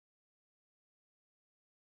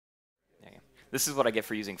This is what I get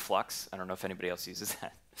for using Flux. I don't know if anybody else uses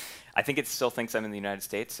that. I think it still thinks I'm in the United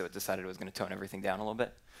States, so it decided it was going to tone everything down a little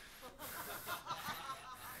bit.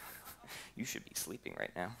 You should be sleeping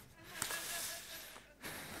right now.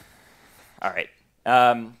 All right.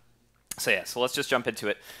 So let's just jump into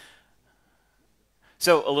it.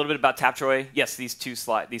 So a little bit about Tapjoy. Yes, these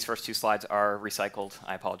first two slides are recycled.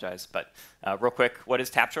 I apologize, but real quick, what is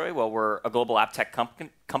Tapjoy? Well, we're a global app tech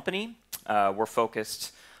company. We're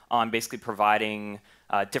focused on basically providing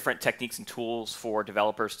different techniques and tools for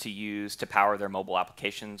developers to use to power their mobile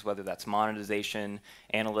applications, whether that's monetization,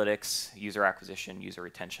 analytics, user acquisition, user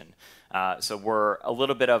retention. So we're a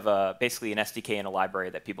little bit of basically an SDK and a library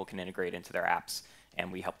that people can integrate into their apps,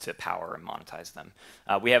 and we help to power and monetize them.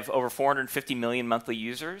 We have over 450 million monthly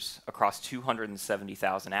users across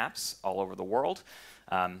 270,000 apps all over the world.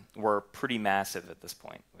 We're pretty massive at this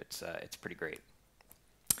point. It's pretty great.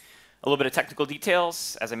 A little bit of technical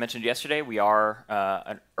details. As I mentioned yesterday, we are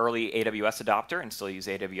an early AWS adopter and still use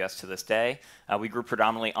AWS to this day. We grew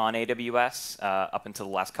predominantly on AWS up until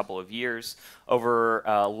the last couple of years. Over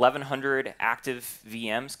 1,100 active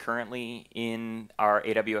VMs currently in our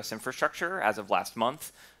AWS infrastructure as of last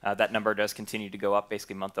month. That number does continue to go up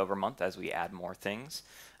basically month over month as we add more things.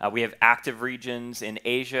 We have active regions in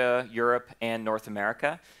Asia, Europe, and North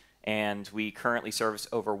America. And we currently service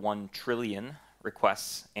over 1 trillion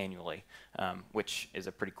requests annually, which is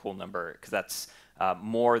a pretty cool number because that's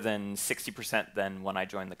more than 60% than when I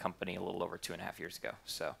joined the company a little over 2.5 years ago.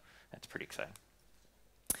 So that's pretty exciting.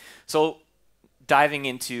 So diving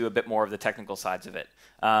into a bit more of the technical sides of it.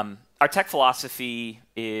 Our tech philosophy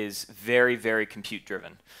is very, very compute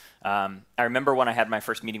driven. I remember when I had my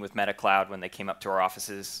first meeting with Meta Cloud when they came up to our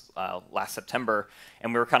offices last September,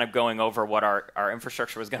 and we were kind of going over what our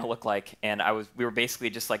infrastructure was going to look like, and we were basically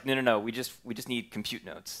just like, no, we just need compute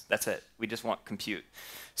nodes. That's it. We just want compute.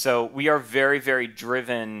 So we are very, very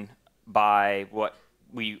driven by what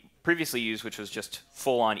we previously used, which was just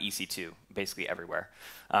full-on EC2, basically everywhere.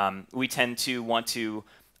 We tend to want to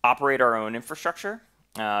operate our own infrastructure.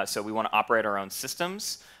 So we want to operate our own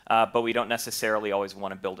systems, but we don't necessarily always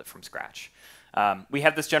want to build it from scratch. We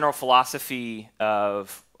have this general philosophy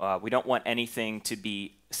of we don't want anything to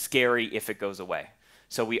be scary if it goes away.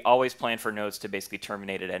 So we always plan for nodes to basically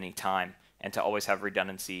terminate at any time and to always have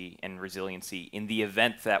redundancy and resiliency in the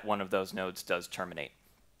event that one of those nodes does terminate.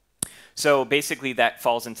 So basically that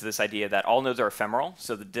falls into this idea that all nodes are ephemeral.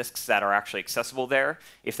 So the disks that are actually accessible there,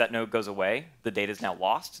 if that node goes away, the data is now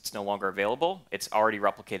lost. It's no longer available. It's already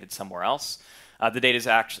replicated somewhere else. The data is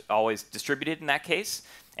actually always distributed in that case.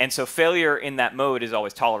 And so failure in that mode is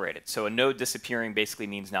always tolerated. So a node disappearing basically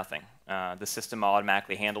means nothing. The system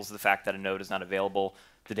automatically handles the fact that a node is not available.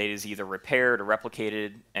 The data is either repaired or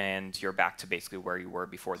replicated, and you're back to basically where you were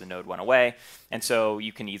before the node went away. And so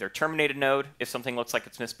you can either terminate a node if something looks like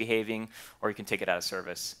it's misbehaving, or you can take it out of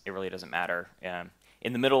service. It really doesn't matter.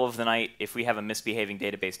 In the middle of the night, if we have a misbehaving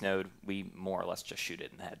database node, we more or less just shoot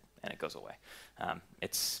it in the head, and it goes away.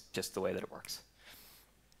 It's just the way that it works.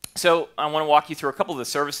 So I want to walk you through a couple of the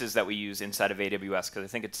services that we use inside of AWS, because I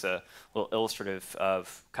think it's a little illustrative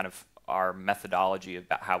of kind of our methodology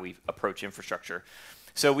about how we approach infrastructure.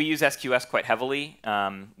 So we use SQS quite heavily.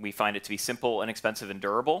 We find it to be simple, inexpensive, and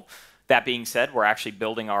durable. That being said, we're actually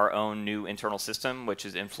building our own new internal system, which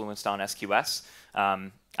is influenced on SQS.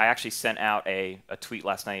 I actually sent out a tweet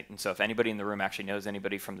last night, and so if anybody in the room actually knows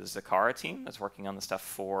anybody from the Zakara team that's working on the stuff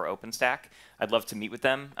for OpenStack, I'd love to meet with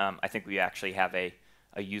them. I think we actually have a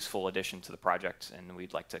useful addition to the project, and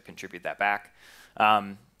we'd like to contribute that back.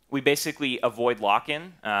 We basically avoid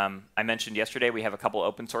lock-in. I mentioned yesterday we have a couple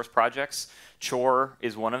open source projects. Chore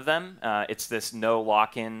is one of them. It's this no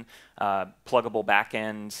lock-in pluggable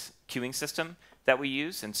backend queuing system that we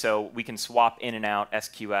use. And so we can swap in and out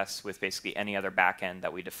SQS with basically any other backend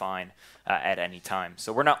that we define at any time.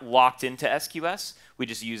 So we're not locked into SQS. We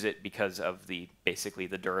just use it because of basically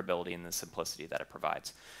the durability and the simplicity that it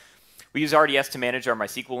provides. We use RDS to manage our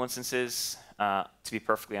MySQL instances. To be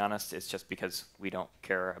perfectly honest, it's just because we don't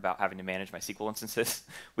care about having to manage MySQL instances.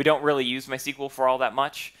 We don't really use MySQL for all that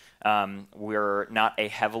much. We're not a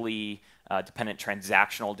heavily dependent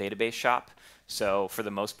transactional database shop. So for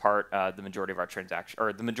the most part, the majority of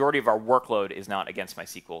our workload is not against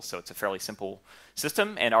MySQL. So it's a fairly simple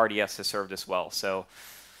system, and RDS has served us well. So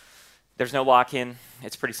there's no lock-in.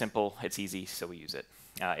 It's pretty simple. It's easy, so we use it.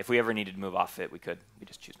 If we ever needed to move off it, we could. We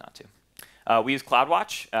just choose not to. We use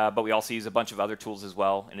CloudWatch, but we also use a bunch of other tools as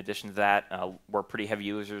well. In addition to that, we're pretty heavy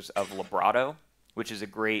users of Librato, which is a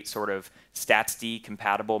great sort of StatsD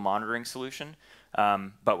compatible monitoring solution.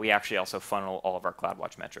 But we actually also funnel all of our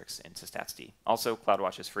CloudWatch metrics into StatsD. Also,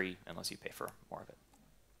 CloudWatch is free unless you pay for more of it.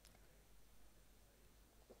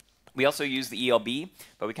 We also use the ELB,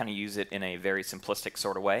 but we kind of use it in a very simplistic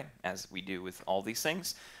sort of way, as we do with all these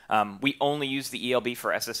things. We only use the ELB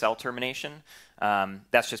for SSL termination.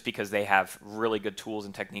 That's just because they have really good tools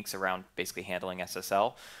and techniques around basically handling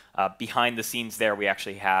SSL. Behind the scenes there, we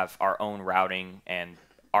actually have our own routing and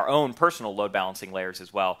our own personal load balancing layers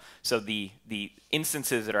as well. So the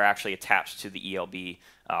instances that are actually attached to the ELB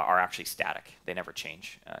are actually static. They never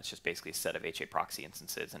change. It's just basically a set of HA proxy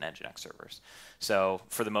instances and Nginx servers. So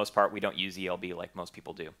for the most part, we don't use ELB like most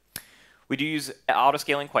people do. We do use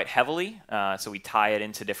autoscaling quite heavily, so we tie it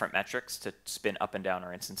into different metrics to spin up and down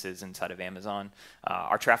our instances inside of Amazon.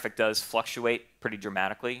 Our traffic does fluctuate pretty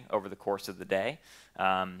dramatically over the course of the day.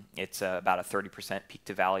 It's about a 30% peak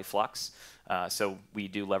to valley flux, so we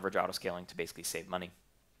do leverage autoscaling to basically save money.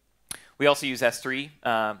 We also use S3.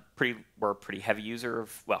 We're a pretty heavy user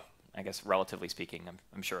of, well, I guess relatively speaking,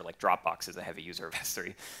 I'm sure like Dropbox is a heavy user of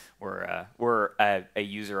S3. We're a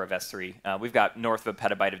user of S3. We've got north of a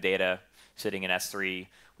petabyte of data sitting in S3.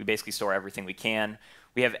 We basically store everything we can.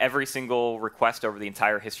 We have every single request over the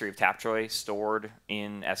entire history of Tapjoy stored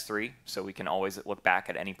in S3, so we can always look back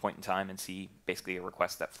at any point in time and see basically a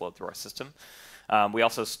request that flowed through our system. We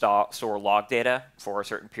also store log data for a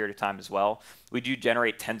certain period of time as well. We do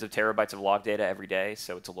generate tens of terabytes of log data every day,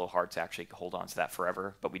 so it's a little hard to actually hold on to that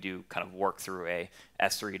forever, but we do kind of work through a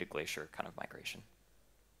S3 to Glacier kind of migration.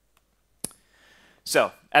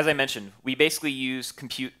 So, as I mentioned, we basically use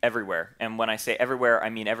compute everywhere. And when I say everywhere,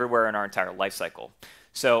 I mean everywhere in our entire lifecycle.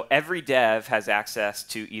 So every dev has access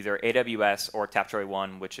to either AWS or Tapjoy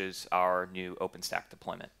 1, which is our new OpenStack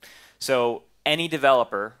deployment. So any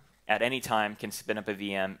developer at any time can spin up a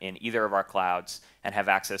VM in either of our clouds and have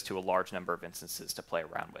access to a large number of instances to play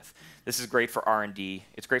around with. This is great for R&D.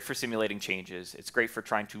 It's great for simulating changes. It's great for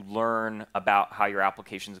trying to learn about how your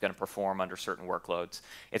application is going to perform under certain workloads.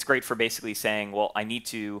 It's great for basically saying, well, I need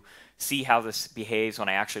to see how this behaves when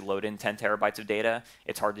I actually load in 10 terabytes of data.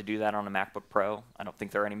 It's hard to do that on a MacBook Pro. I don't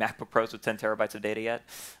think there are any MacBook Pros with 10 terabytes of data yet.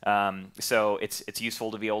 So it's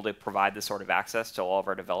useful to be able to provide this sort of access to all of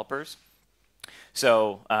our developers.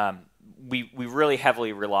 So we really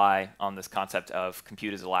heavily rely on this concept of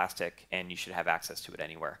compute is elastic and you should have access to it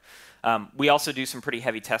anywhere. We also do some pretty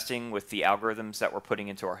heavy testing with the algorithms that we're putting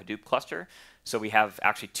into our Hadoop cluster. So we have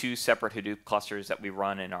actually two separate Hadoop clusters that we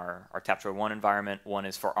run in our Tapjoy 1 environment. One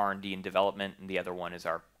is for R&D and development, and the other one is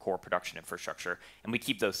our core production infrastructure. And we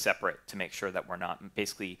keep those separate to make sure that we're not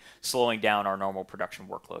basically slowing down our normal production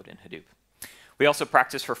workload in Hadoop. We also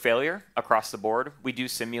practice for failure across the board. We do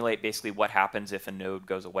simulate basically what happens if a node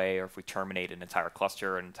goes away or if we terminate an entire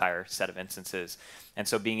cluster, an entire set of instances. And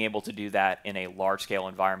so being able to do that in a large-scale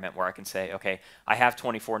environment where I can say, okay, I have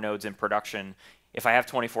 24 nodes in production. If I have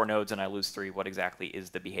 24 nodes and I lose 3, what exactly is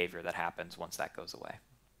the behavior that happens once that goes away?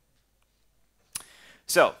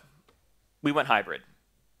 So we went hybrid.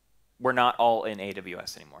 We're not all in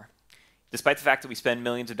AWS anymore. Despite the fact that we spend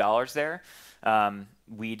millions of dollars there,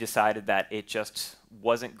 we decided that it just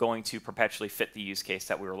wasn't going to perpetually fit the use case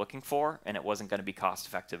that we were looking for, and it wasn't going to be cost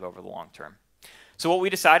effective over the long term. So what we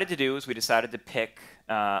decided to do is we decided to pick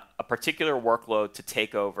a particular workload to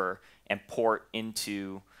take over and port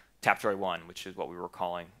into Tapjoy 1, which is what we were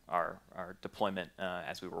calling our deployment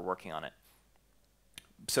as we were working on it.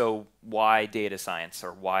 So why data science,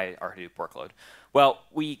 or why our Hadoop workload? Well,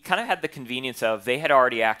 we kind of had the convenience of they had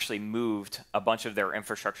already actually moved a bunch of their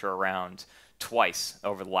infrastructure around twice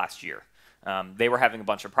over the last year. They were having a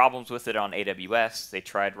bunch of problems with it on AWS. They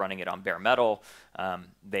tried running it on bare metal.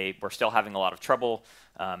 They were still having a lot of trouble.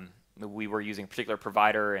 We were using a particular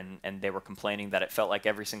provider, and they were complaining that it felt like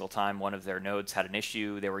every single time one of their nodes had an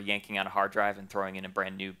issue, they were yanking out a hard drive and throwing in a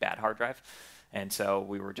brand new bad hard drive. And so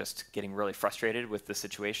we were just getting really frustrated with the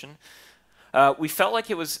situation. We felt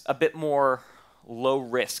like it was a bit more low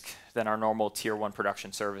risk than our normal tier 1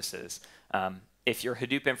 production services. If your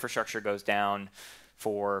Hadoop infrastructure goes down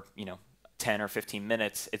for 10 or 15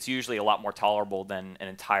 minutes, it's usually a lot more tolerable than an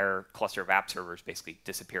entire cluster of app servers basically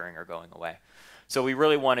disappearing or going away. So we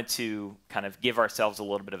really wanted to kind of give ourselves a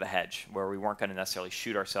little bit of a hedge where we weren't going to necessarily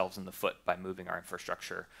shoot ourselves in the foot by moving our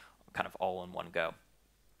infrastructure kind of all in one go.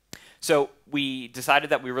 So we decided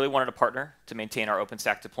that we really wanted a partner to maintain our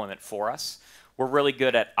OpenStack deployment for us. We're really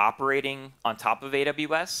good at operating on top of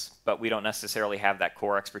AWS, but we don't necessarily have that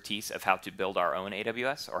core expertise of how to build our own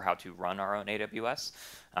AWS or how to run our own AWS.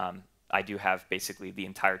 I do have basically the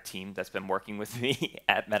entire team that's been working with me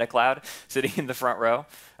at MetaCloud sitting in the front row.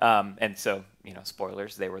 And so,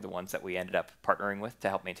 spoilers, they were the ones that we ended up partnering with to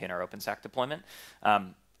help maintain our OpenStack deployment.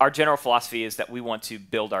 Our general philosophy is that we want to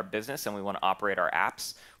build our business and we want to operate our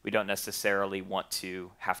apps We don't necessarily want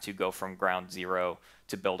to have to go from ground zero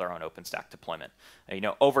to build our own OpenStack deployment.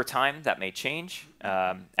 Over time that may change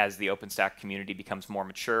as the OpenStack community becomes more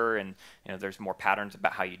mature and there's more patterns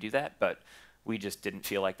about how you do that. But we just didn't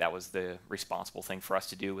feel like that was the responsible thing for us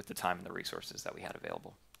to do with the time and the resources that we had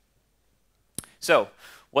available. So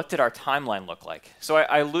what did our timeline look like? So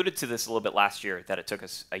I alluded to this a little bit last year, that it took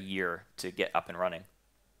us a year to get up and running.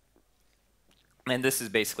 And this is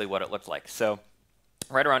basically what it looked like. So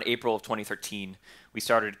right around April of 2013, we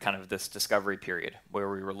started kind of this discovery period where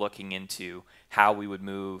we were looking into how we would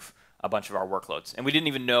move a bunch of our workloads. And we didn't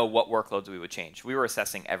even know what workloads we would change. We were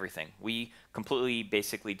assessing everything. We completely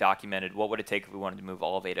basically documented what would it take if we wanted to move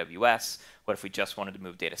all of AWS, what if we just wanted to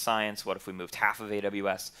move data science, what if we moved half of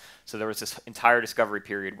AWS. So there was this entire discovery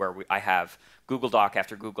period where I have Google Doc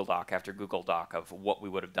after Google Doc after Google Doc of what we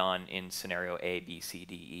would have done in scenario A, B, C,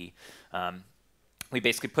 D, E. We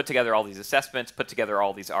basically put together all these assessments, put together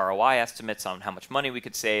all these ROI estimates on how much money we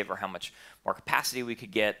could save or how much more capacity we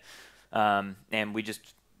could get. And we just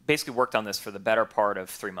basically worked on this for the better part of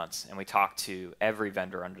 3 months. And we talked to every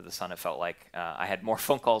vendor under the sun, it felt like. I had more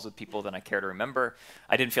phone calls with people than I care to remember.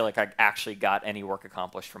 I didn't feel like I actually got any work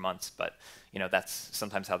accomplished for months, but that's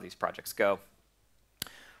sometimes how these projects go.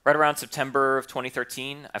 Right around September of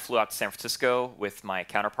 2013, I flew out to San Francisco with my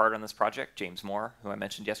counterpart on this project, James Moore, who I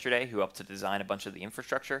mentioned yesterday, who helped to design a bunch of the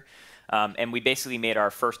infrastructure. And we basically made our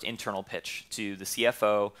first internal pitch to the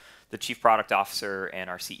CFO, the Chief Product Officer, and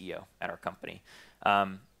our CEO at our company.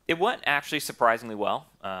 It went actually surprisingly well.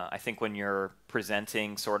 I think when you're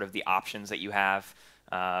presenting sort of the options that you have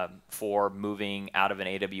for moving out of an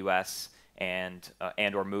AWS and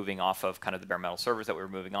or moving off of kind of the bare metal servers that we were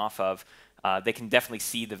moving off of, they can definitely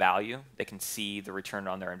see the value. They can see the return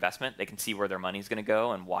on their investment. They can see where their money is going to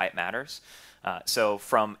go and why it matters. So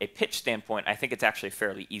from a pitch standpoint, I think it's actually a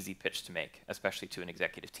fairly easy pitch to make, especially to an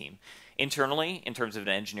executive team. Internally, in terms of an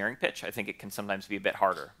engineering pitch, I think it can sometimes be a bit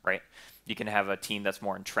harder, right? You can have a team that's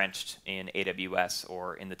more entrenched in AWS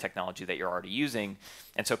or in the technology that you're already using.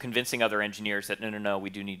 And so convincing other engineers that, no, we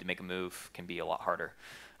do need to make a move can be a lot harder.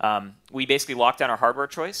 We basically locked down our hardware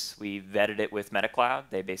choice. We vetted it with MetaCloud.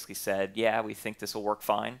 They basically said, yeah, we think this will work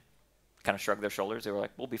fine. Kind of shrugged their shoulders. They were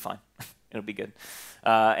like, we'll be fine. It'll be good.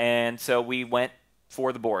 And so we went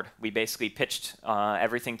for the board. We basically pitched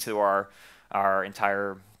everything to our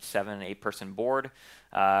entire 7-8 person board.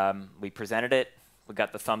 We presented it. We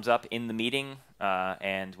got the thumbs up in the meeting,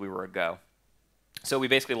 and we were a go. So we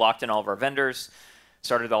basically locked in all of our vendors,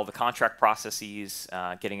 started all the contract processes,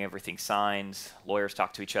 getting everything signed. Lawyers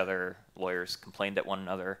talked to each other. Lawyers complained at one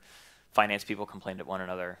another. Finance people complained at one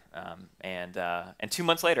another. And 2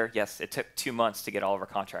 months later, yes, it took 2 months to get all of our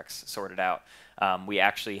contracts sorted out. We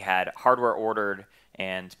actually had hardware ordered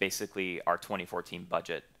and basically our 2014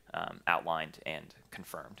 budget outlined and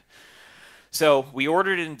confirmed. So we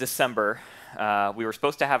ordered it in December. We were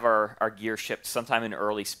supposed to have our gear shipped sometime in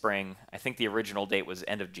early spring. I think the original date was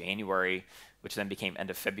end of January, which then became end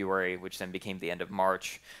of February, which then became the end of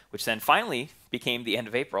March, which then finally became the end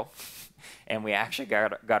of April. And we actually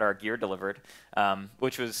got our gear delivered,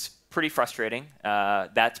 which was pretty frustrating.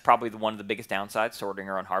 That's probably one of the biggest downsides to ordering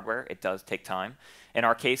our own hardware. It does take time. In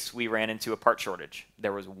our case, we ran into a part shortage.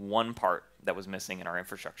 There was one part that was missing in our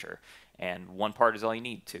infrastructure, and one part is all you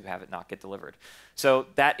need to have it not get delivered. So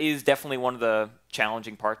that is definitely one of the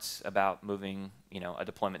challenging parts about moving, a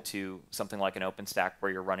deployment to something like an OpenStack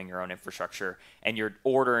where you're running your own infrastructure and you're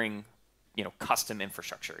ordering, custom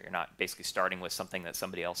infrastructure. You're not basically starting with something that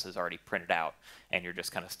somebody else has already printed out and you're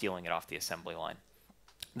just kind of stealing it off the assembly line.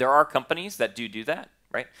 There are companies that do that,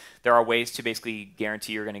 right? There are ways to basically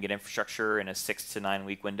guarantee you're going to get infrastructure in a 6 to 9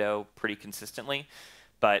 week window pretty consistently,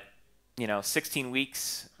 but 16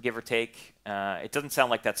 weeks, give or take. It doesn't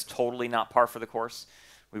sound like that's totally not par for the course.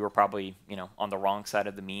 We were probably, on the wrong side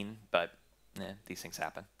of the mean, but these things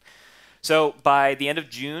happen. So by the end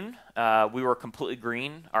of June, we were completely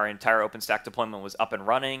green. Our entire OpenStack deployment was up and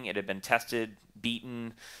running. It had been tested,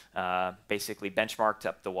 beaten, basically benchmarked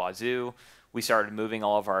up the wazoo. We started moving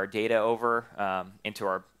all of our data over into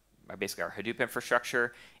our Hadoop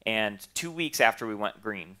infrastructure. And 2 weeks after we went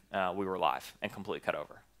green, we were live and completely cut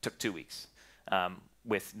over. Took 2 weeks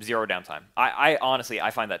with zero downtime. I honestly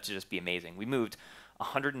find that to just be amazing. We moved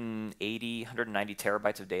 180, 190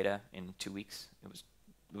 terabytes of data in 2 weeks. It was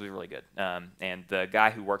really good. And the guy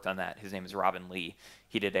who worked on that, his name is Robin Lee.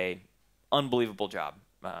 He did a unbelievable job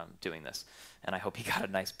doing this. And I hope he got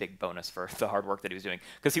a nice big bonus for the hard work that he was doing,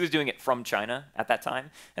 because he was doing it from China at that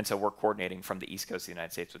time. And so we're coordinating from the East Coast of the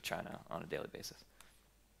United States with China on a daily basis.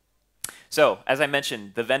 So, as I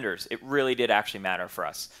mentioned, the vendors, it really did actually matter for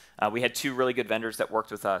us. We had 2 really good vendors that worked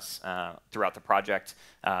with us throughout the project.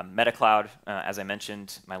 MetaCloud, as I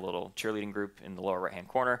mentioned, my little cheerleading group in the lower right-hand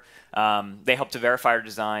corner, they helped to verify our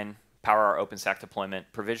design, power our OpenStack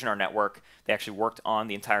deployment, provision our network. They actually worked on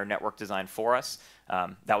the entire network design for us.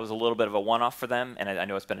 That was a little bit of a one-off for them, and I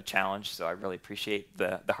know it's been a challenge, so I really appreciate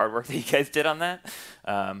the hard work that you guys did on that.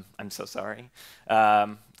 I'm so sorry.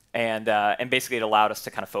 And basically it allowed us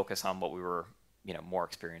to kind of focus on what we were more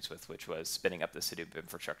experienced with, which was spinning up the Hadoop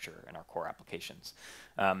infrastructure in our core applications.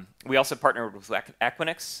 We also partnered with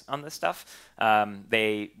Equinix on this stuff.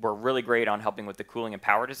 They were really great on helping with the cooling and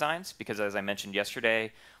power designs because, as I mentioned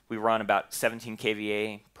yesterday, we run about 17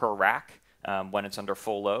 kVA per rack when it's under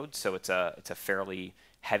full load, so it's a fairly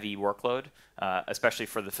heavy workload, especially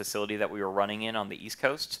for the facility that we were running in on the East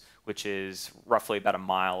Coast, which is roughly about a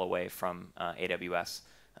mile away from AWS.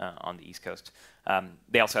 On the East Coast.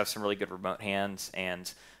 They also have some really good remote hands,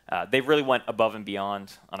 and they really went above and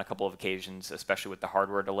beyond on a couple of occasions, especially with the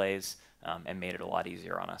hardware delays, and made it a lot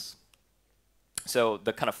easier on us. So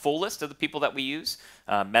the kind of full list of the people that we use,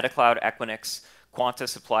 MetaCloud, Equinix, Quanta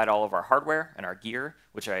supplied all of our hardware and our gear,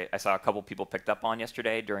 which I saw a couple people picked up on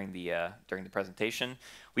yesterday during the presentation.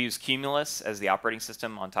 We use Cumulus as the operating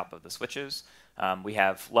system on top of the switches. We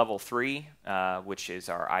have Level 3, which is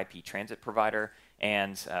our IP transit provider,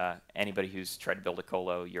 and anybody who's tried to build a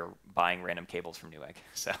colo, you're buying random cables from Newegg.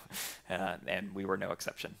 So, and we were no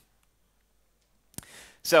exception.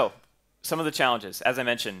 So, some of the challenges, as I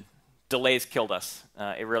mentioned, delays killed us.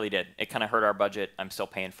 It really did. It kind of hurt our budget. I'm still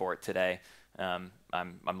paying for it today. I'm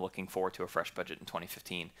looking forward to a fresh budget in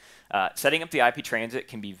 2015. Setting up the IP transit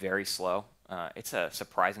can be very slow. It's a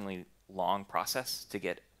surprisingly long process to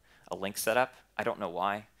get a link set up. I don't know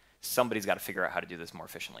why. Somebody's got to figure out how to do this more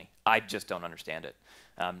efficiently. I just don't understand it.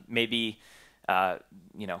 Maybe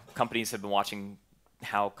companies have been watching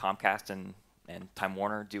how Comcast and Time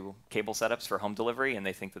Warner do cable setups for home delivery, and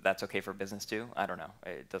they think that that's okay for business too. I don't know.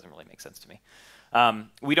 It doesn't really make sense to me.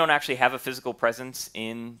 We don't actually have a physical presence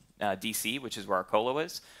in DC, which is where our colo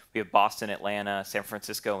is. We have Boston, Atlanta, San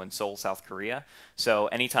Francisco, and Seoul, South Korea. So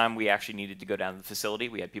anytime we actually needed to go down to the facility,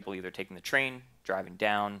 we had people either taking the train, driving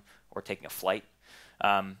down, or taking a flight.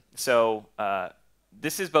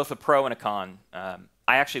 This is both a pro and a con.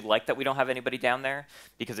 I actually like that we don't have anybody down there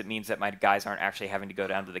because it means that my guys aren't actually having to go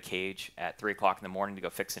down to the cage at 3 o'clock in the morning to go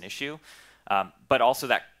fix an issue. But also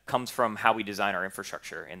that comes from how we design our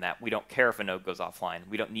infrastructure in that we don't care if a node goes offline.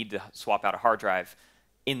 We don't need to swap out a hard drive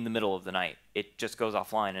in the middle of the night. It just goes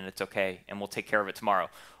offline and it's okay, and we'll take care of it tomorrow.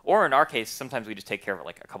 Or in our case, sometimes we just take care of it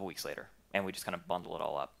like a couple weeks later, and we just kind of bundle it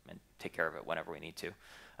all up and take care of it whenever we need to.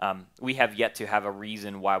 We have yet to have a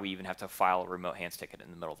reason why we even have to file a remote hands ticket in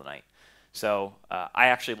the middle of the night. So I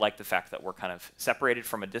actually like the fact that we're kind of separated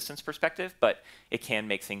from a distance perspective, but it can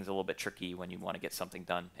make things a little bit tricky when you want to get something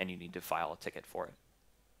done and you need to file a ticket for it.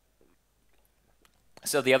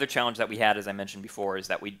 So the other challenge that we had, as I mentioned before, is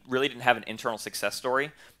that we really didn't have an internal success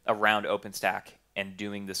story around OpenStack and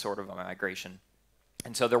doing this sort of a migration.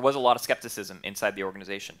 And so there was a lot of skepticism inside the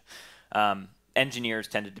organization. Engineers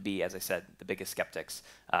tended to be, as I said, the biggest skeptics.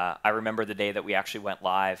 I remember the day that we actually went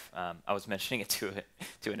live. I was mentioning it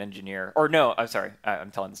to an engineer, or no, I'm sorry, I'm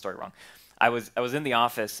telling the story wrong. I was in the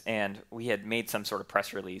office and we had made some sort of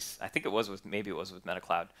press release. I think maybe it was with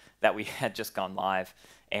MetaCloud that we had just gone live,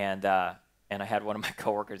 and I had one of my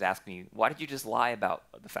coworkers ask me, "Why did you just lie about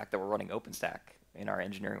the fact that we're running OpenStack in our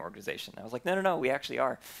engineering organization?" I was like, "No, we actually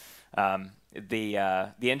are." The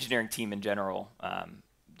engineering team in general.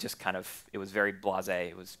 Just kind of, it was very blasé.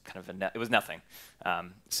 It was kind of it was nothing.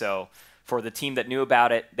 So for the team that knew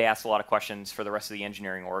about it, they asked a lot of questions. For the rest of the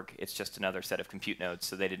engineering org, it's just another set of compute nodes,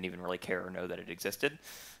 so they didn't even really care or know that it existed.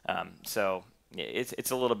 So it's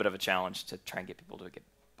a little bit of a challenge to try and get people to get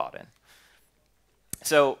bought in.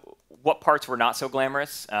 So what parts were not so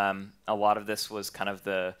glamorous? A lot of this was kind of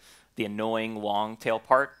the annoying long tail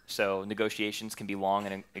part. So negotiations can be long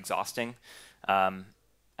and exhausting.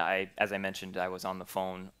 As I mentioned, I was on the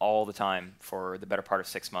phone all the time for the better part of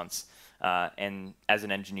 6 months. And as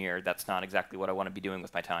an engineer, that's not exactly what I want to be doing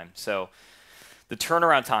with my time. So the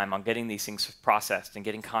turnaround time on getting these things processed and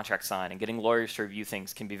getting contracts signed and getting lawyers to review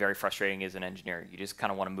things can be very frustrating as an engineer. You just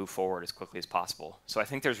kind of want to move forward as quickly as possible. So I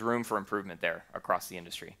think there's room for improvement there across the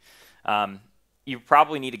industry. You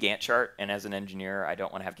probably need a Gantt chart, and as an engineer, I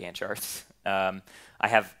don't want to have Gantt charts. I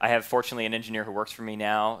have fortunately an engineer who works for me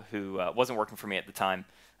now who wasn't working for me at the time.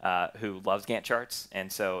 Who loves Gantt charts,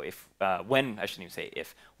 and so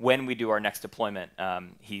when we do our next deployment,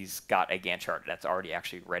 he's got a Gantt chart that's already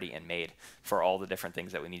actually ready and made for all the different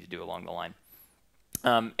things that we need to do along the line.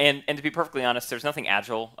 And to be perfectly honest, there's nothing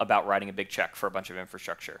agile about writing a big check for a bunch of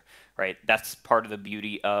infrastructure, right? That's part of the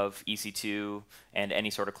beauty of EC2 and any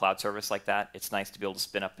sort of cloud service like that. It's nice to be able to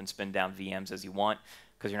spin up and spin down VMs as you want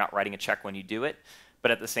because you're not writing a check when you do it. But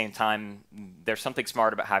at the same time, there's something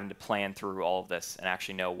smart about having to plan through all of this and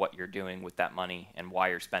actually know what you're doing with that money and why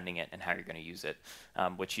you're spending it and how you're going to use it,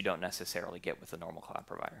 which you don't necessarily get with a normal cloud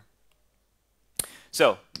provider.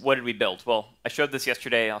 So what did we build? Well, I showed this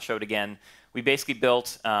yesterday. I'll show it again. We basically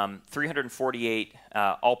built 348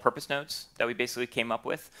 all-purpose nodes that we basically came up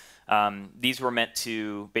with. These were meant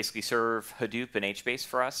to basically serve Hadoop and HBase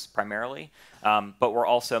for us primarily, but were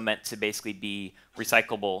also meant to basically be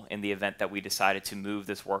recyclable in the event that we decided to move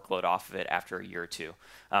this workload off of it after a year or two.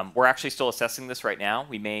 We're actually still assessing this right now.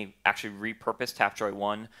 We may actually repurpose Tapjoy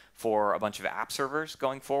 1 for a bunch of app servers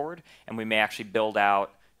going forward, and we may actually build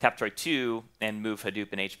out Tapjoy 2 and move Hadoop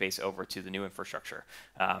and HBase over to the new infrastructure.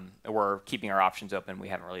 We're keeping our options open. We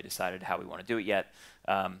haven't really decided how we want to do it yet,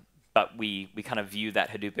 but we kind of view that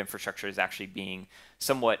Hadoop infrastructure as actually being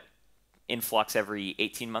somewhat in flux every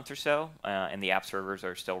 18 months or so, and the app servers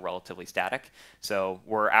are still relatively static. So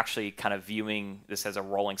we're actually kind of viewing this as a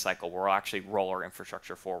rolling cycle. We'll actually roll our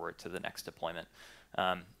infrastructure forward to the next deployment.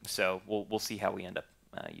 So we'll see how we end up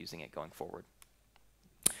using it going forward.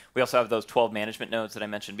 We also have those 12 management nodes that I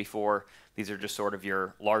mentioned before. These are just sort of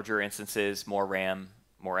your larger instances, more RAM,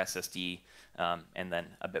 more SSD, and then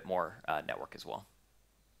a bit more network as well.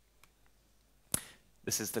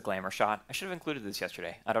 This is the glamour shot. I should have included this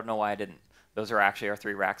yesterday. I don't know why I didn't. Those are actually our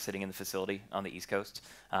 3 racks sitting in the facility on the East Coast.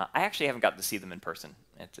 I actually haven't gotten to see them in person.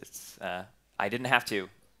 I didn't have to.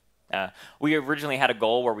 We originally had a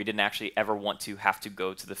goal where we didn't actually ever want to have to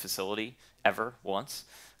go to the facility ever once.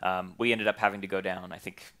 We ended up having to go down, I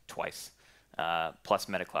think, twice. Plus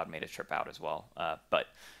MetaCloud made a trip out as well. But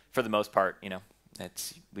for the most part, you know,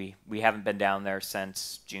 we haven't been down there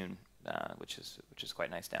since June, which is quite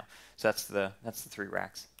nice now. So that's the 3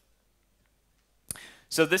 racks.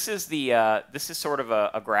 So this is sort of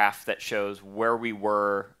a graph that shows where we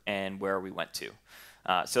were and where we went to.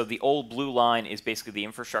 So the old blue line is basically the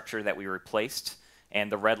infrastructure that we replaced,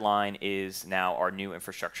 and the red line is now our new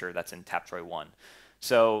infrastructure that's in Tapjoy 1.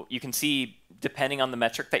 So you can see, depending on the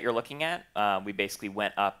metric that you're looking at, we basically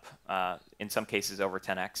went up, in some cases, over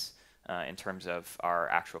 10x in terms of our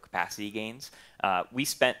actual capacity gains. We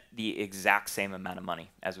spent the exact same amount of money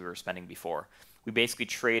as we were spending before. We basically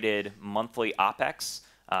traded monthly OpEx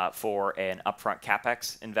for an upfront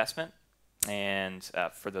CapEx investment. And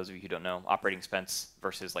for those of you who don't know, operating expense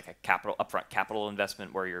versus like a upfront capital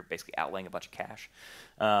investment where you're basically outlaying a bunch of cash.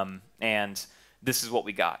 And this is what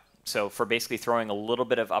we got. So for basically throwing a little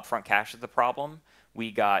bit of upfront cash at the problem,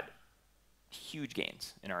 we got huge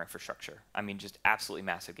gains in our infrastructure. I mean, just absolutely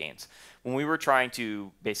massive gains. When we were trying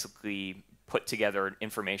to basically put together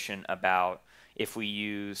information about if we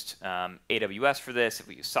used AWS for this, if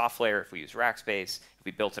we used SoftLayer, if we used Rackspace, if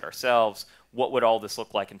we built it ourselves, what would all this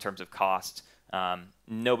look like in terms of cost?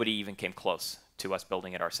 Nobody even came close to us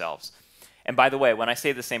building it ourselves. And by the way, when I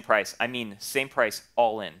say the same price, I mean same price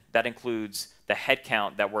all in. That includes the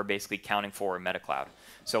headcount that we're basically counting for in MetaCloud.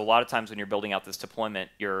 So a lot of times when you're building out this deployment,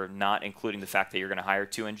 you're not including the fact that you're going to hire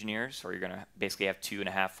 2 engineers, or you're going to basically have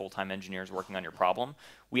 2.5 full-time engineers working on your problem.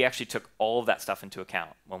 We actually took all of that stuff into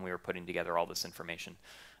account when we were putting together all this information.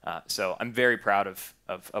 So I'm very proud of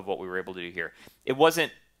what we were able to do here. It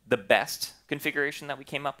wasn't the best configuration that we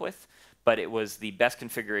came up with, but it was the best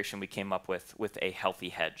configuration we came up with a healthy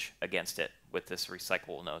hedge against it with this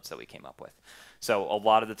recyclable nodes that we came up with. So a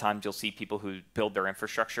lot of the times you'll see people who build their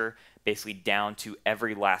infrastructure basically down to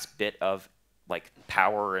every last bit of like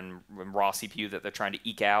power and raw CPU that they're trying to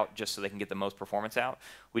eke out just so they can get the most performance out.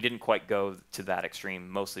 We didn't quite go to that extreme,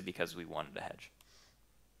 mostly because we wanted a hedge.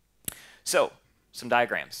 So some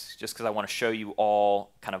diagrams, just because I want to show you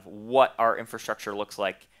all kind of what our infrastructure looks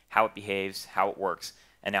like, how it behaves, how it works,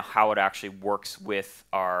 and now how it actually works with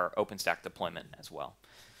our OpenStack deployment as well.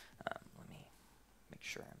 Let me make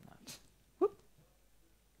sure I'm not. Whoop.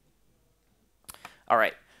 All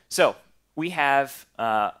right. So we have,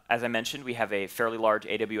 as I mentioned, we have a fairly large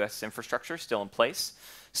AWS infrastructure still in place.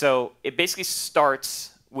 So it basically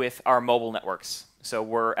starts with our mobile networks. So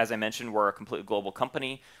we're, as I mentioned, we're a completely global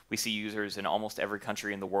company. We see users in almost every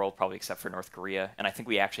country in the world, probably except for North Korea. And I think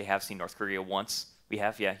we actually have seen North Korea once. We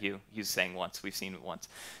have? Yeah, Hugh's saying once. We've seen it once.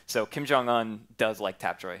 So Kim Jong-un does like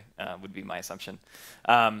Tapjoy, would be my assumption.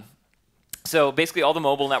 So basically all the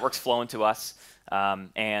mobile networks flow into us,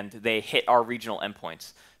 and they hit our regional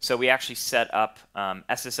endpoints. So we actually set up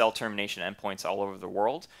SSL termination endpoints all over the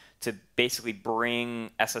world to basically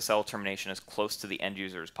bring SSL termination as close to the end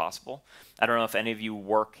user as possible. I don't know if any of you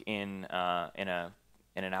work in a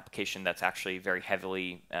in an application that's actually very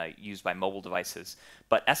heavily used by mobile devices.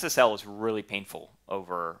 But SSL is really painful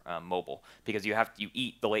over mobile because you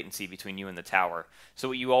eat the latency between you and the tower. So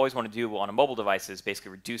what you always want to do on a mobile device is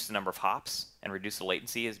basically reduce the number of hops and reduce the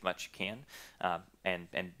latency as much as you can,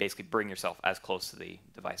 and basically bring yourself as close to the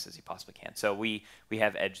device as you possibly can. So we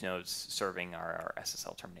have edge nodes serving our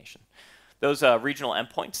SSL termination. Those regional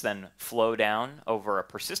endpoints then flow down over a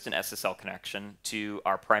persistent SSL connection to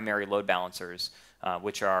our primary load balancers,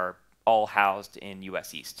 which are all housed in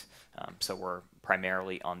US East. So we're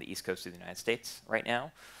primarily on the East Coast of the United States right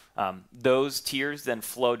now. Those tiers then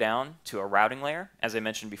flow down to a routing layer. As I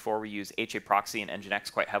mentioned before, we use HA proxy and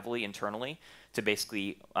Nginx quite heavily internally to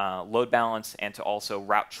basically load balance and to also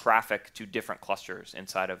route traffic to different clusters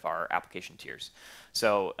inside of our application tiers.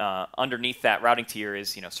 So underneath that routing tier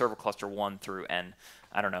is server cluster 1 through N.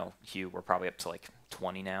 I don't know, Hugh, we're probably up to like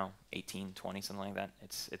 20 now, 18, 20, something like that.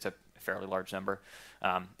 It's a fairly large number.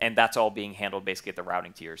 And that's all being handled basically at the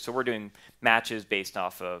routing tier. So we're doing matches based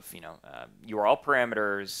off of URL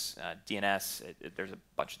parameters, DNS. There's a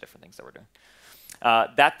bunch of different things that we're doing.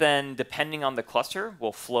 That then, depending on the cluster,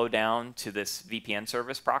 will flow down to this VPN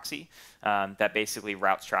service proxy that basically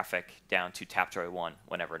routes traffic down to Tapjoy 1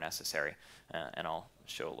 whenever necessary. And I'll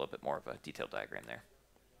show a little bit more of a detailed diagram there.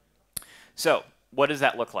 So what does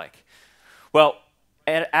that look like? Well,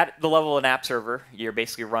 at the level of an app server, you're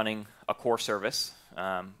basically running a core service.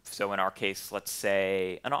 So in our case, let's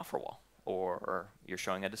say an offer wall, or you're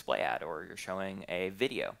showing a display ad, or you're showing a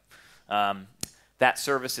video. That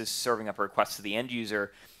service is serving up a request to the end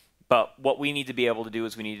user, but what we need to be able to do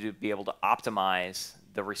is we need to be able to optimize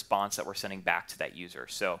the response that we're sending back to that user.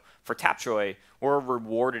 So for Tapjoy, we're a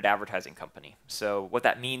rewarded advertising company. So what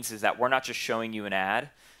that means is that we're not just showing you an ad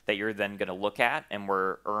that you're then going to look at and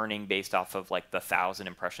we're earning based off of like the 1,000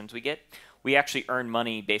 impressions we get. We actually earn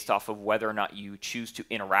money based off of whether or not you choose to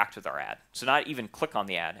interact with our ad. So not even click on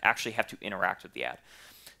the ad, actually have to interact with the ad.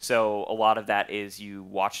 So a lot of that is you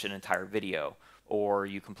watched an entire video, or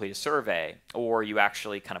you complete a survey, or you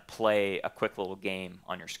actually kind of play a quick little game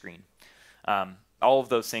on your screen. All of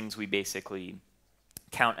those things we basically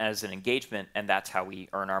count as an engagement, and that's how we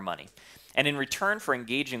earn our money. And in return for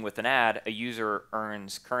engaging with an ad, a user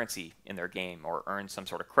earns currency in their game, or earns some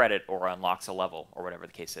sort of credit, or unlocks a level, or whatever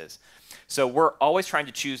the case is. So we're always trying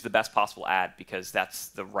to choose the best possible ad because that's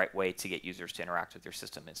the right way to get users to interact with your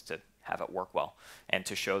system, is to have it work well and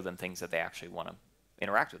to show them things that they actually want to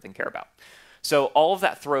interact with and care about. So all of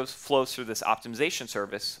that flows through this optimization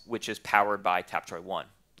service, which is powered by Tapjoy 1.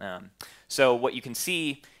 So what you can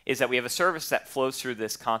see is that we have a service that flows through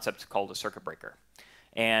this concept called a circuit breaker.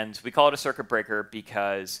 And we call it a circuit breaker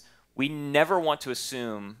because we never want to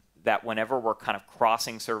assume that whenever we're kind of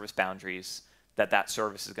crossing service boundaries, that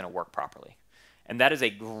service is going to work properly. And that is a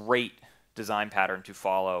great design pattern to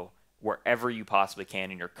follow wherever you possibly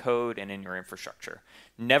can in your code and in your infrastructure.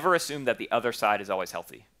 Never assume that the other side is always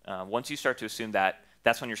healthy. Once you start to assume that,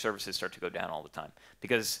 that's when your services start to go down all the time.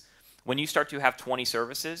 Because when you start to have 20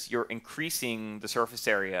 services, you're increasing the surface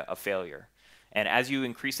area of failure. And as you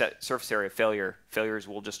increase that surface area of failure, failures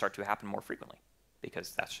will just start to happen more frequently,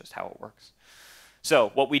 because that's just how it works.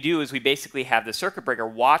 So what we do is we basically have the circuit breaker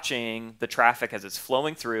watching the traffic as it's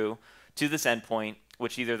flowing through to this endpoint,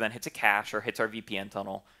 which either then hits a cache or hits our VPN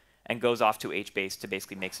tunnel and goes off to HBase to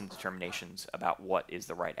basically make some determinations about what is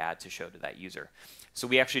the right ad to show to that user. So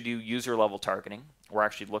we actually do user level targeting. We're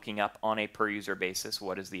actually looking up on a per user basis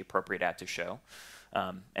what is the appropriate ad to show,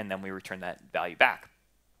 and then we return that value back.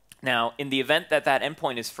 Now, in the event that that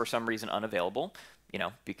endpoint is for some reason unavailable,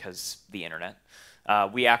 because the internet,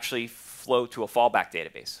 we actually flow to a fallback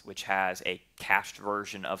database, which has a cached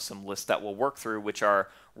version of some lists that we'll work through, which are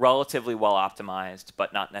relatively well optimized,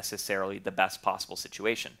 but not necessarily the best possible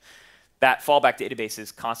situation. That fallback database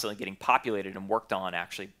is constantly getting populated and worked on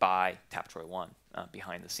actually by Tapjoy 1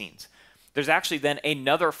 behind the scenes. There's actually then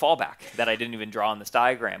another fallback that I didn't even draw on this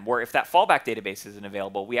diagram, where if that fallback database isn't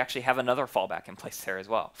available, we actually have another fallback in place there as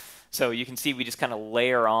well. So you can see we just kind of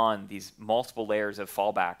layer on these multiple layers of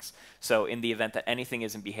fallbacks. So in the event that anything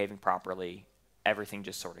isn't behaving properly, everything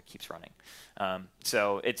just sort of keeps running.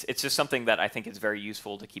 So it's just something that I think is very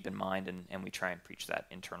useful to keep in mind, and we try and preach that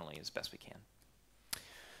internally as best we can.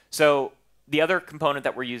 So the other component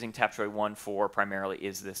that we're using Tapjoy 1 for primarily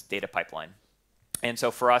is this data pipeline. And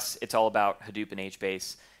so for us, it's all about Hadoop and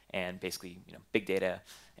HBase and basically big data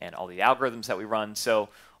and all the algorithms that we run. So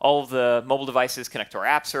all of the mobile devices connect to our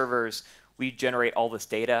app servers. We generate all this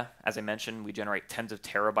data. As I mentioned, we generate tens of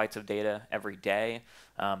terabytes of data every day.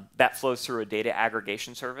 That flows through a data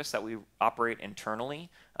aggregation service that we operate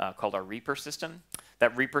internally called our Reaper system.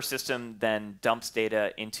 That Reaper system then dumps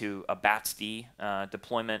data into a BATSD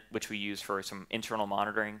deployment, which we use for some internal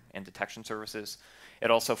monitoring and detection services. It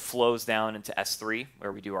also flows down into S3,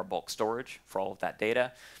 where we do our bulk storage for all of that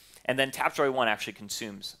data. And then Tapjoy 1 actually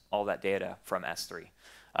consumes all that data from S3.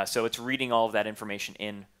 So it's reading all of that information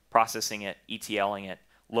in, processing it, ETLing it,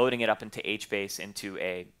 loading it up into HBase into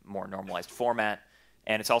a more normalized format,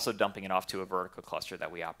 and it's also dumping it off to a Vertica cluster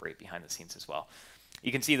that we operate behind the scenes as well.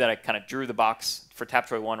 You can see that I kind of drew the box for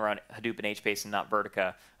Tapjoy 1 around Hadoop and HBase and not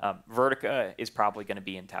Vertica. Vertica is probably going to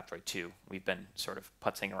be in Tapjoy 2. We've been sort of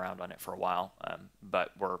putzing around on it for a while,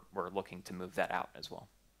 but we're looking to move that out as well.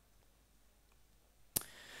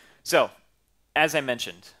 So, as I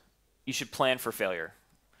mentioned, you should plan for failure.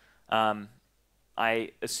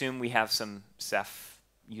 I assume we have some Ceph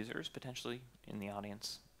users potentially in the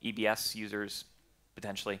audience, EBS users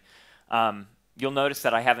potentially. You'll notice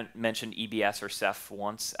that I haven't mentioned EBS or Ceph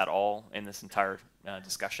once at all in this entire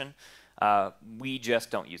discussion. We just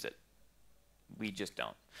don't use it. We just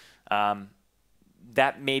don't.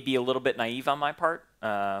 That may be a little bit naive on my part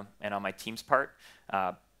and on my team's part,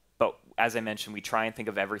 but as I mentioned, we try and think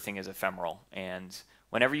of everything as ephemeral. And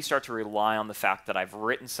whenever you start to rely on the fact that I've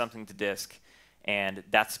written something to disk and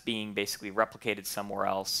that's being basically replicated somewhere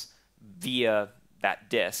else via that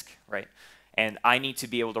disk, right? And I need to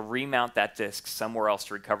be able to remount that disk somewhere else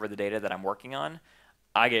to recover the data that I'm working on,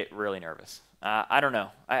 I get really nervous. I don't know.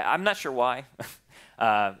 I'm not sure why.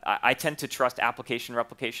 I tend to trust application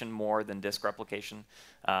replication more than disk replication,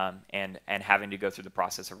 and having to go through the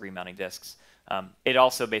process of remounting disks. It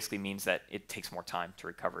also basically means that it takes more time to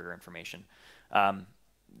recover your information.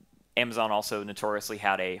 Amazon also notoriously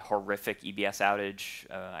had a horrific EBS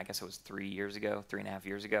outage, I guess it was 3.5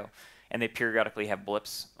 years ago. And they periodically have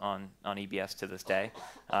blips on EBS to this day.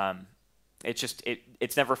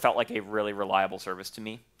 It's never felt like a really reliable service to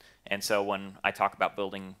me. And so when I talk about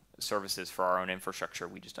building services for our own infrastructure,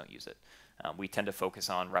 we just don't use it. We tend to focus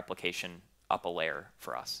on replication up a layer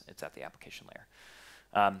for us. It's at the application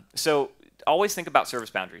layer. So always think about service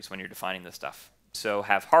boundaries when you're defining this stuff. So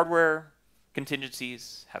have hardware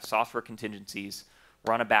contingencies, have software contingencies,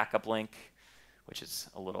 run a backup link, which is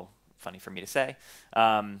a little funny for me to say.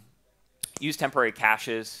 Use temporary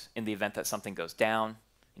caches in the event that something goes down.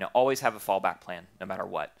 Always have a fallback plan, no matter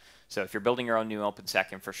what. So if you're building your own new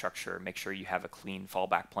OpenStack infrastructure, make sure you have a clean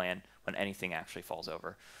fallback plan when anything actually falls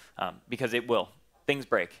over, because it will. Things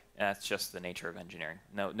break. That's just the nature of engineering.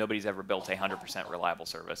 Nobody's ever built a 100% reliable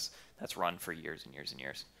service that's run for years and years and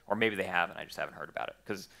years. Or maybe they have, and I just haven't heard about it,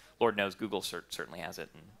 because Lord knows Google certainly has it,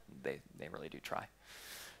 and they really do try.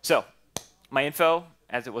 So my info,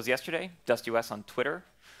 as it was yesterday, DustyWes on Twitter.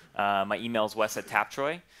 My email is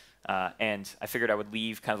wes@tapjoy, and I figured I would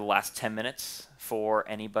leave kind of the last 10 minutes for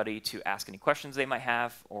anybody to ask any questions they might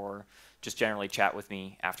have or just generally chat with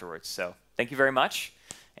me afterwards. So thank you very much,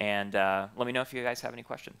 and let me know if you guys have any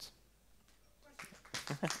questions.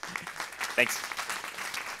 Thanks.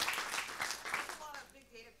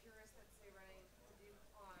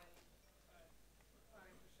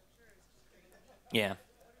 Yeah.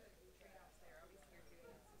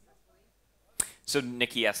 So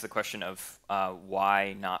Nikki asked the question of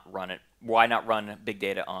why not run big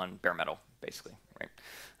data on bare metal, basically, right?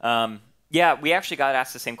 Yeah, we actually got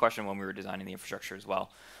asked the same question when we were designing the infrastructure as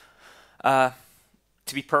well. To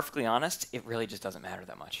be perfectly honest, it really just doesn't matter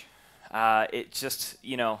that much. It just,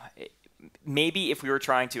 maybe if we were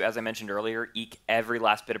trying to, as I mentioned earlier, eke every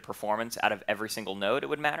last bit of performance out of every single node, it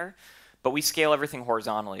would matter. But we scale everything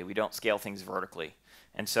horizontally. We don't scale things vertically.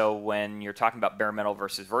 And so when you're talking about bare metal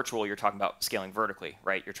versus virtual, you're talking about scaling vertically,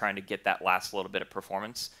 right? You're trying to get that last little bit of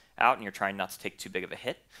performance out, and you're trying not to take too big of a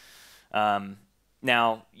hit.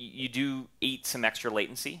 Now, you do eat some extra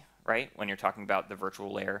latency, right, when you're talking about the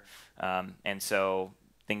virtual layer. And so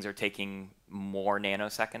things are taking more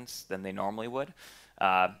nanoseconds than they normally would.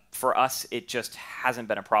 For us, it just hasn't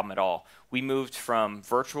been a problem at all. We moved from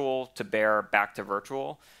virtual to bare back to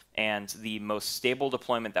virtual, and the most stable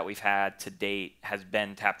deployment that we've had to date has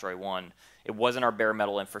been Tapjoy 1. It wasn't our bare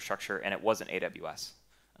metal infrastructure, and it wasn't AWS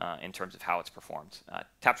in terms of how it's performed.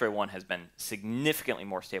 Tapjoy 1 has been significantly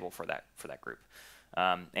more stable for that group.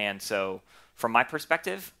 And so from my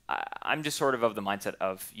perspective, I'm just sort of the mindset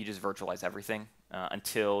of you just virtualize everything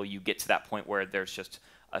until you get to that point where there's just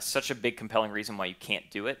such a big compelling reason why you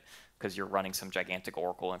can't do it, because you're running some gigantic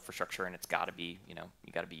Oracle infrastructure, and it's got to be,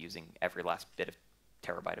 you got to be using every last bit of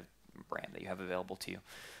terabyte of RAM that you have available to you.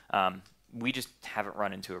 We just haven't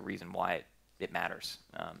run into a reason why it matters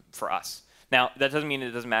for us. Now, that doesn't mean it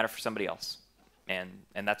doesn't matter for somebody else, and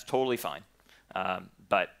that's totally fine.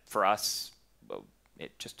 But for us,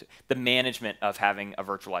 the management of having a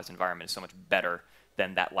virtualized environment is so much better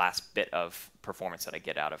than that last bit of performance that I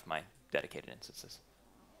get out of my dedicated instances.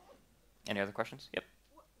 Any other questions? Yep.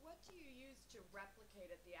 What do you use to replicate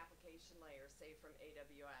at the application layer, say from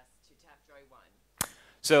AWS to Tapjoy 1?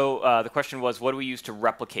 So the question was, what do we use to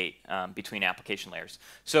replicate between application layers?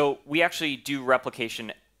 So we actually do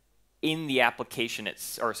replication in the application,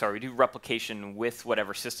 we do replication with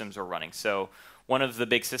whatever systems we're running. So one of the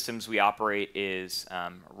big systems we operate is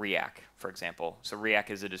React, for example. So React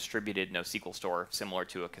is a distributed NoSQL store similar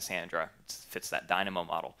to a Cassandra. It fits that Dynamo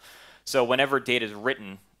model. So whenever data is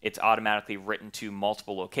written, it's automatically written to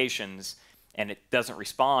multiple locations, and it doesn't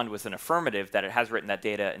respond with an affirmative that it has written that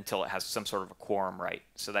data until it has some sort of a quorum right.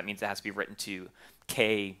 So that means it has to be written to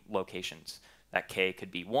K locations. That K could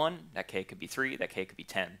be 1, that K could be 3, that K could be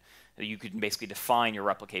 10. You could basically define your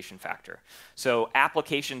replication factor. So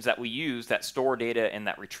applications that we use that store data and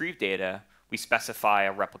that retrieve data, we specify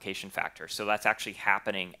a replication factor. So that's actually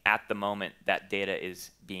happening at the moment that data is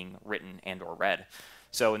being written and or read.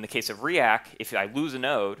 So in the case of React, if I lose a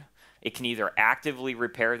node, it can either actively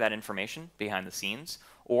repair that information behind the scenes,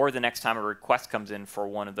 or the next time a request comes in for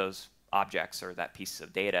one of those objects or that piece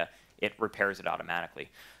of data, it repairs it automatically.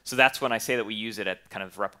 So that's when I say that we use it at kind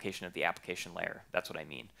of replication at the application layer. That's what I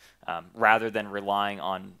mean. Rather than relying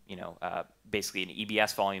on basically an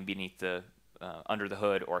EBS volume beneath the under the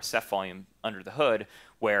hood or a Ceph volume under the hood,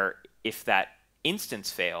 where if that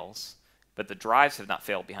instance fails, but the drives have not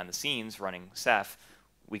failed behind the scenes running Ceph,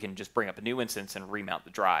 we can just bring up a new instance and remount the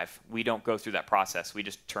drive. We don't go through that process. We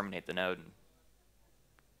just terminate the node and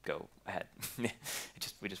go ahead.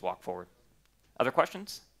 We just walk forward. Other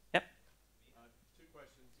questions? Yep. Two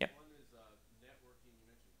questions. Yep. One is networking. You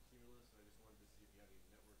mentioned Cumulus, and I just wanted to see if you had any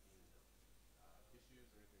networking issues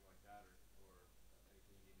or anything like that, or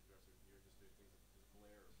anything you need to address with here, just doing things with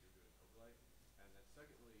Glare or if you're doing overlay. And then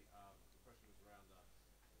secondly, the question was around the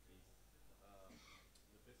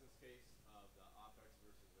business case of the OpEx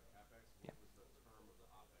versus the CapEx. What was the term of the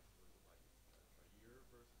OpEx? Was it like a year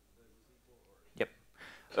versus that was equal? Or Yep.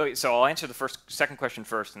 Okay, so I'll answer the second question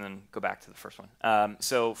first and then go back to the first one.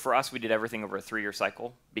 So for us, we did everything over a 3-year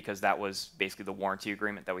cycle because that was basically the warranty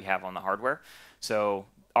agreement that we have on the hardware. So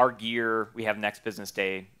our gear, we have next business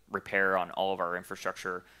day repair on all of our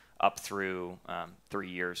infrastructure up through 3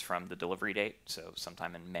 years from the delivery date, so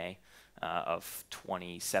sometime in May of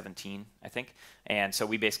 2017, I think. And so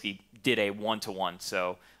we basically did a one-to-one.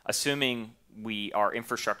 So assuming our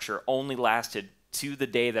infrastructure only lasted to the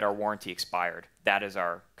day that our warranty expired, that is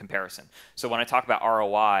our comparison. So when I talk about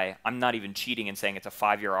ROI, I'm not even cheating and saying it's a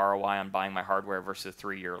 5-year ROI on buying my hardware versus a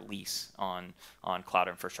 3-year lease on cloud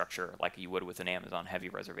infrastructure like you would with an Amazon heavy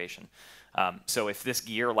reservation. So if this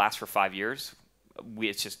gear lasts for 5 years,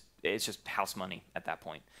 it's just house money at that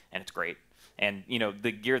point, and it's great. And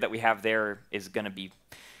the gear that we have there is going to be,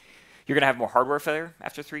 you're going to have more hardware failure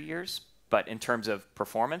after 3 years, but in terms of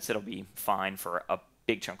performance, it'll be fine for a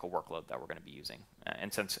big chunk of workload that we're going to be using.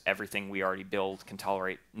 And since everything we already build can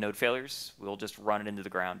tolerate node failures, we'll just run it into the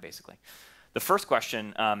ground, basically. The first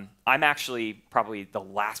question, I'm actually probably the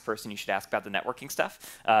last person you should ask about the networking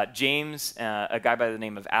stuff. James, a guy by the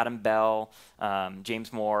name of Adam Bell,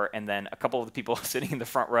 James Moore, and then a couple of the people sitting in the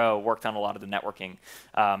front row worked on a lot of the networking.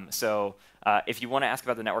 So if you want to ask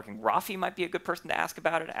about the networking, Rafi might be a good person to ask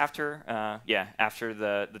about it after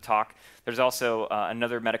the talk. There's also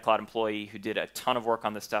another MetaCloud employee who did a ton of work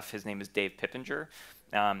on this stuff. His name is Dave Pippinger.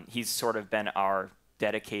 He's sort of been our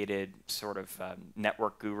dedicated sort of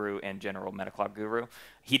network guru and general MetaCloud guru.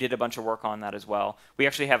 He did a bunch of work on that as well. We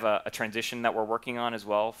actually have a transition that we're working on as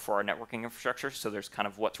well for our networking infrastructure. So there's kind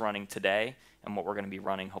of what's running today and what we're going to be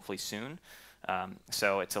running hopefully soon.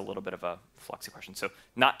 So it's a little bit of a fluxy question. So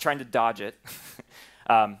not trying to dodge it.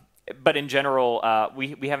 But in general,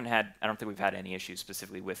 we haven't had, I don't think we've had any issues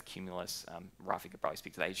specifically with Cumulus. Rafi could probably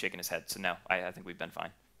speak to that. He's shaking his head. So no, I think we've been fine.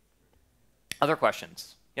 Other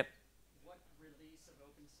questions? Yep. What release of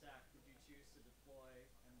OpenStack would you choose to deploy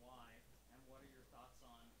and why? And what are your thoughts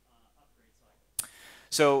on upgrade cycle?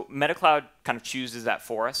 So MetaCloud kind of chooses that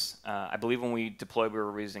for us. I believe when we deployed, we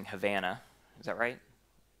were using Havana. Is that right?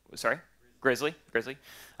 Sorry? Grizzly.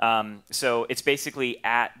 So it's basically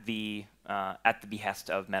at the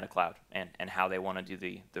behest of MetaCloud and how they want to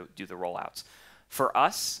do the rollouts. For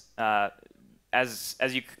us, as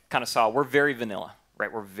you kind of saw, we're very vanilla,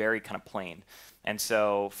 right? We're very kind of plain. And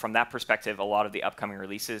so from that perspective, a lot of the upcoming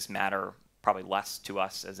releases matter probably less to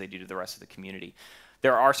us as they do to the rest of the community.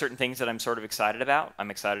 There are certain things that I'm sort of excited about. I'm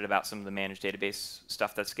excited about some of the managed database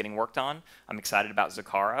stuff that's getting worked on. I'm excited about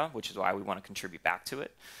Zakara, which is why we want to contribute back to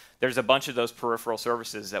it. There's a bunch of those peripheral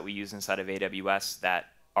services that we use inside of AWS that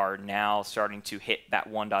are now starting to hit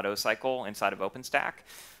that 1.0 cycle inside of OpenStack.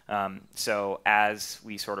 So as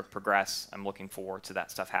we sort of progress, I'm looking forward to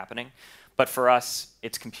that stuff happening. But for us,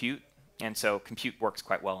 it's compute, and so compute works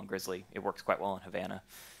quite well in Grizzly. It works quite well in Havana.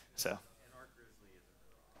 So.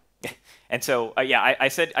 And so, yeah, I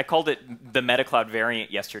said I called it the MetaCloud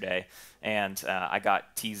variant yesterday, and I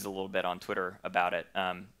got teased a little bit on Twitter about it.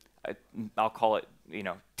 I'll call it,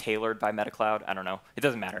 tailored by MetaCloud. I don't know. It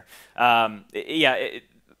doesn't matter.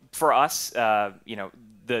 For us,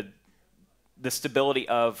 the stability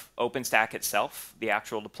of OpenStack itself, the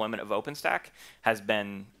actual deployment of OpenStack, has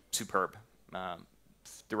been superb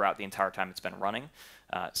throughout the entire time it's been running.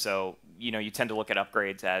 So you tend to look at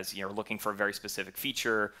upgrades as you're looking for a very specific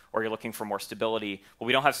feature, or you're looking for more stability. Well,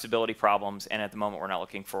 we don't have stability problems, and at the moment we're not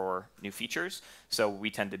looking for new features. So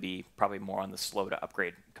we tend to be probably more on the slow to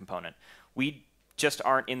upgrade component. We just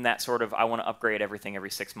aren't in that sort of I want to upgrade everything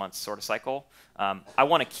every 6 months sort of cycle. I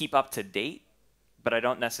want to keep up to date, but I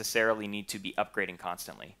don't necessarily need to be upgrading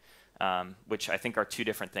constantly, which I think are two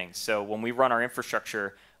different things. So when we run our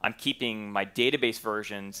infrastructure, I'm keeping my database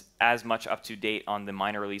versions as much up to date on the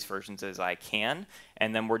minor release versions as I can,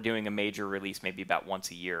 and then we're doing a major release maybe about once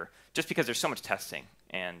a year, just because there's so much testing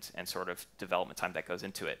and sort of development time that goes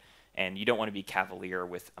into it. And you don't want to be cavalier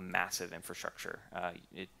with a massive infrastructure.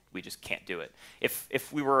 We just can't do it.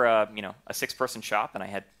 If we were a 6-person shop and I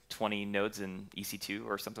had 20 nodes in EC2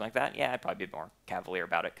 or something like that, yeah, I'd probably be more cavalier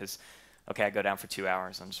about it, because okay, I go down for 2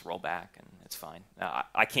 hours and just roll back and it's fine.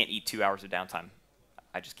 I can't eat 2 hours of downtime.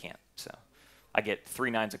 I just can't. So I get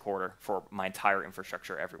 3 nines a quarter for my entire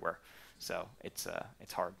infrastructure everywhere. So it's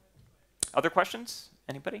hard. Other questions?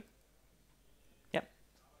 Anybody? Yep.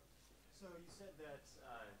 So you said that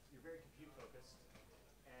you're very compute focused,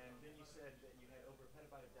 and then you said that you had over a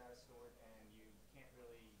petabyte of data stored, and you can't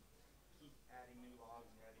really keep adding new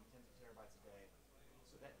logs, and you're adding tens of terabytes a day.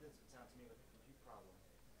 So that doesn't sound to me like a compute problem.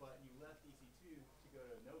 But you left EC2 to go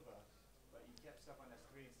to Nova, but you kept stuff on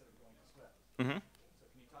S3 instead of going to Swift. Mm-hmm. So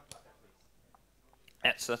can you talk about that, please?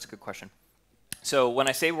 Yeah, so that's a good question. So when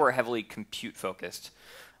I say we're heavily compute focused,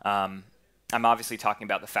 I'm obviously talking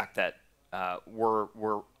about the fact that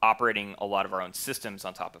we're operating a lot of our own systems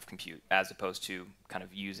on top of compute, as opposed to kind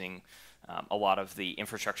of using a lot of the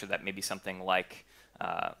infrastructure that maybe something like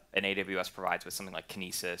an AWS provides with something like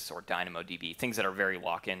Kinesis or DynamoDB, things that are very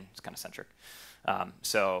lock-in, it's kind of centric.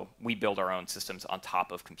 So we build our own systems on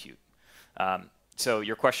top of compute. So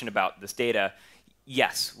your question about this data,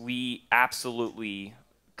 yes, we absolutely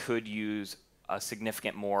could use a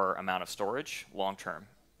significant more amount of storage long term,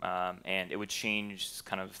 and it would change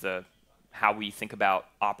kind of how we think about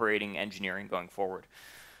operating engineering going forward.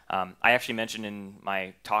 I actually mentioned in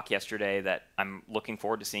my talk yesterday that I'm looking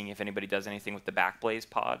forward to seeing if anybody does anything with the Backblaze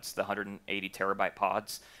pods, the 180 terabyte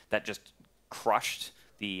pods that just crushed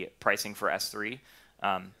the pricing for S3.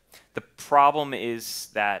 The problem is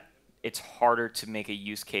that it's harder to make a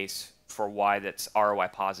use case for why that's ROI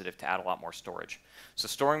positive to add a lot more storage. So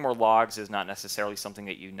storing more logs is not necessarily something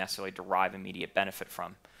that you necessarily derive immediate benefit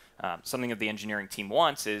from. Something that the engineering team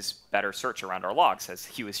wants is better search around our logs, as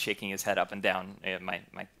he was shaking his head up and down, my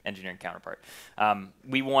engineering counterpart.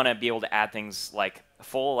 We want to be able to add things like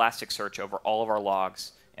full elastic search over all of our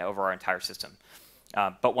logs, over our entire system.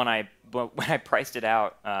 But when I priced it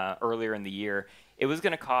out earlier in the year, it was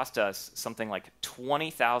going to cost us something like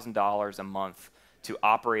 $20,000 a month to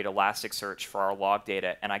operate Elasticsearch for our log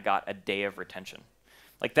data, and I got a day of retention.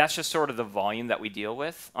 Like, that's just sort of the volume that we deal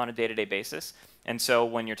with on a day-to-day basis. And so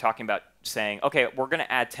when you're talking about saying, okay, we're going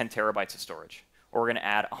to add 10 terabytes of storage, or we're going to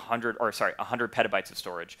add 100 petabytes of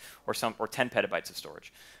storage, or 10 petabytes of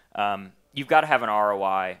storage, you've got to have an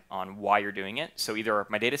ROI on why you're doing it. So either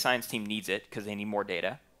my data science team needs it because they need more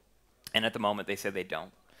data, and at the moment they say they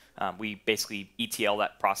don't. We basically ETL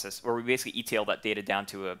that process, or we basically ETL that data down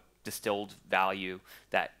to a distilled value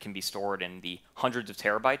that can be stored in the hundreds of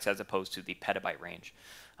terabytes as opposed to the petabyte range.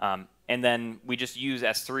 And then we just use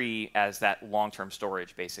S3 as that long-term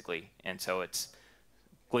storage, basically. And so it's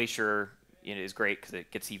Glacier is great because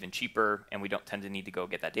it gets even cheaper, and we don't tend to need to go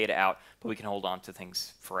get that data out, but we can hold on to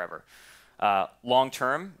things forever.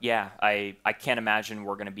 Long-term, yeah, I can't imagine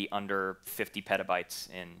we're going to be under 50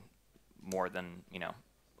 petabytes in more than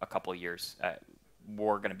a couple of years.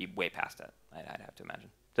 We're going to be way past that, I'd have to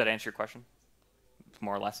imagine. Does that answer your question?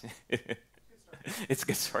 More or less? It's a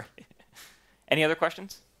good story. Any other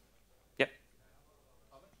questions? Yep.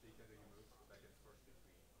 How much data do you move back and forth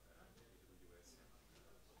between AWS and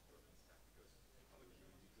OpenStack? Because obviously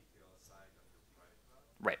you ETL side on your private cloud.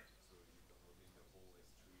 Right. So you're downloading the whole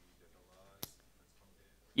S3 data logs, transform it,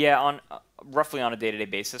 Yeah, on roughly on a day-to-day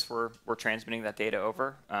basis, we're transmitting that data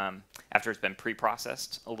over after it's been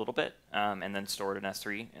pre-processed a little bit, and then stored in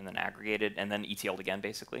S3, and then aggregated, and then ETL'd again,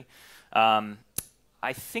 basically.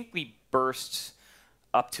 I think we burst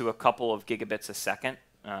up to a couple of gigabits a second,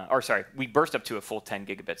 or sorry, we burst up to a full 10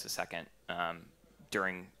 gigabits a second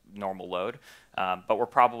during normal load, but we're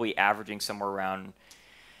probably averaging somewhere around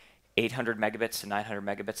 800 megabits to 900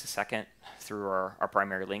 megabits a second through our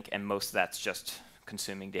primary link, and most of that's just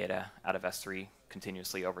consuming data out of S3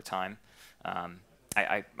 continuously over time. I'm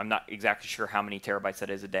not exactly sure how many terabytes that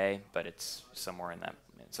is a day, but it's somewhere in that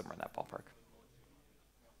ballpark.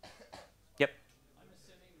 Yep. I'm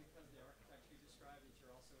assuming because the architecture you described that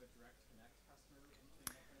you're also a direct connect customer between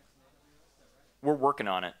Equinix and AWS. Is that right? We're working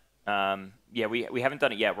on it. Yeah, we haven't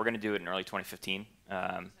done it yet. We're going to do it in early 2015. Do you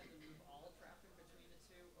intend to move all traffic between the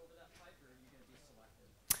two over that pipe, or are you going to be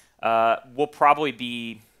selective?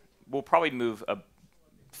 We'll probably move a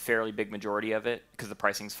fairly big majority of it because the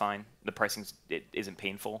pricing's fine. The it isn't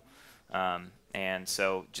painful, and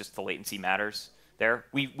so just the latency matters there.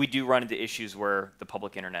 We do run into issues where the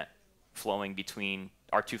public internet flowing between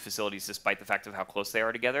our two facilities, despite the fact of how close they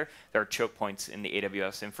are together, there are choke points in the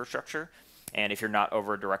AWS infrastructure, and if you're not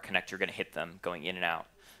over a direct connect, you're going to hit them going in and out.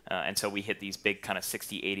 And so we hit these big kind of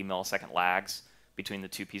 60, 80 millisecond lags between the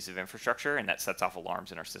two pieces of infrastructure, and that sets off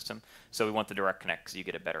alarms in our system. So we want the direct connect because you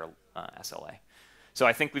get a better SLA. So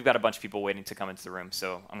I think we've got a bunch of people waiting to come into the room,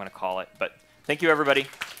 so I'm going to call it. But thank you, everybody.